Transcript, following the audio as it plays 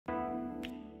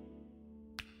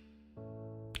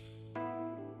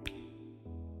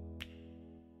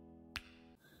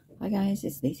Hi guys,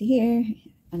 it's Daisy here,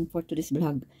 and for today's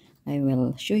vlog I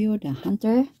will show you the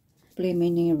Hunter Play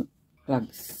Mini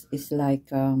Clogs. It's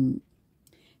like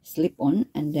slip on,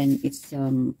 and then it's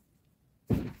can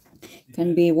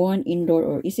be worn indoor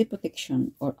or easy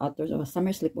protection or outdoors, or a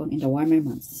summer slip on in the warmer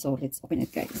months. So let's open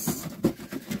it, guys.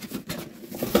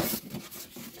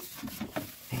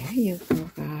 There you go,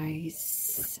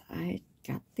 guys. I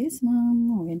got this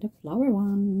one with the flower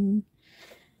one.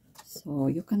 So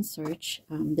you can search.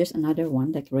 There's another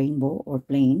one like rainbow or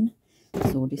plain.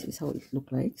 So this is how it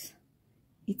looks like.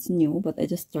 It's new, but I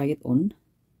just tried it on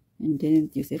and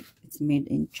didn't use it. It's made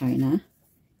in China.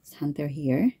 It's Hunter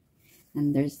here,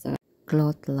 and there's a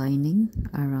cloth lining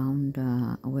around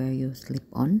where you slip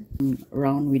on,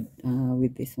 around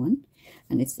with this one,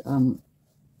 and it's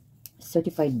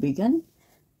certified vegan.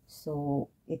 So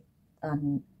it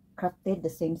crafted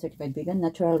the same certified vegan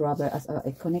natural rubber as our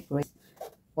iconic race.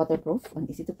 Waterproof and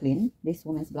easy to clean. This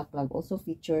women's black plug also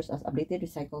features as updated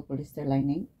recycled polyester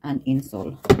lining and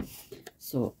insole.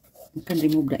 So you can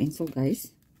remove the insole,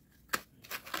 guys.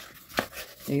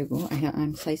 There you go.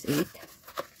 I'm size 8.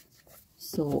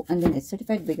 So, and then it's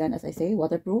certified vegan, as I say,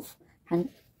 waterproof,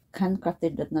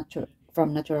 handcrafted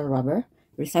from natural rubber,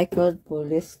 recycled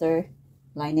polyester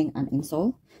lining and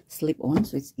insole, slip on,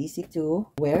 so it's easy to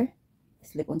wear.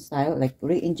 Slip-on style, like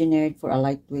re-engineered for a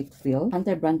lightweight feel.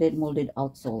 Hunter branded molded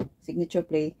outsole. Signature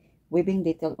play weaving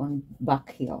detail on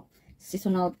back heel.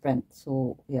 Seasonal print.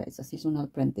 So yeah, it's a seasonal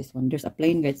print, this one. There's a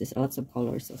plain, guys. There's lots of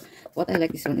colors. So what I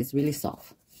like, this one is really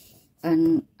soft,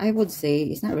 and I would say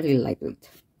it's not really lightweight.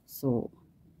 So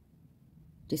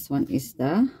this one is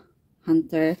the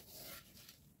Hunter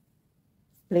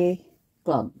Play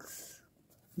Clogs.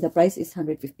 The price is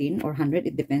 115 or 100.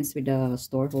 It depends with the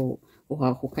store who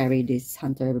carry this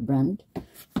Hunter brand.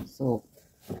 So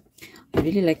I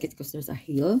really like it because there's a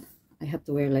heel. I have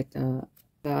to wear like a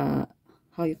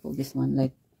how you call this one,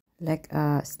 like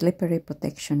a slippery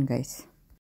protection, guys,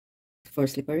 for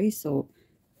slippery. So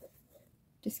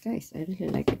this, guys, I really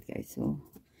like it, guys. So,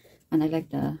 and I like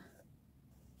the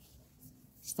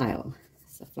style.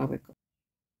 It's a flower coat.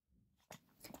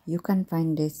 You can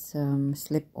find this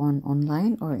slip-on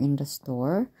online or in the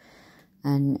store,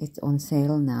 and it's on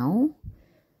sale now.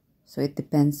 So it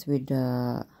depends with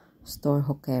the store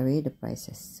who carry the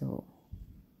prices. So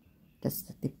that's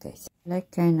the tip, guys. Like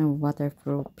kind of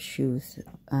waterproof shoes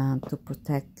to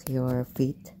protect your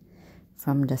feet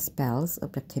from the spells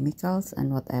of the chemicals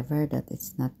and whatever that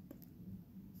it's not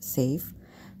safe.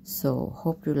 So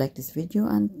hope you like this video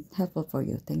and helpful for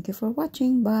you. Thank you for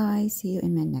watching. Bye. See you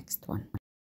in my next one.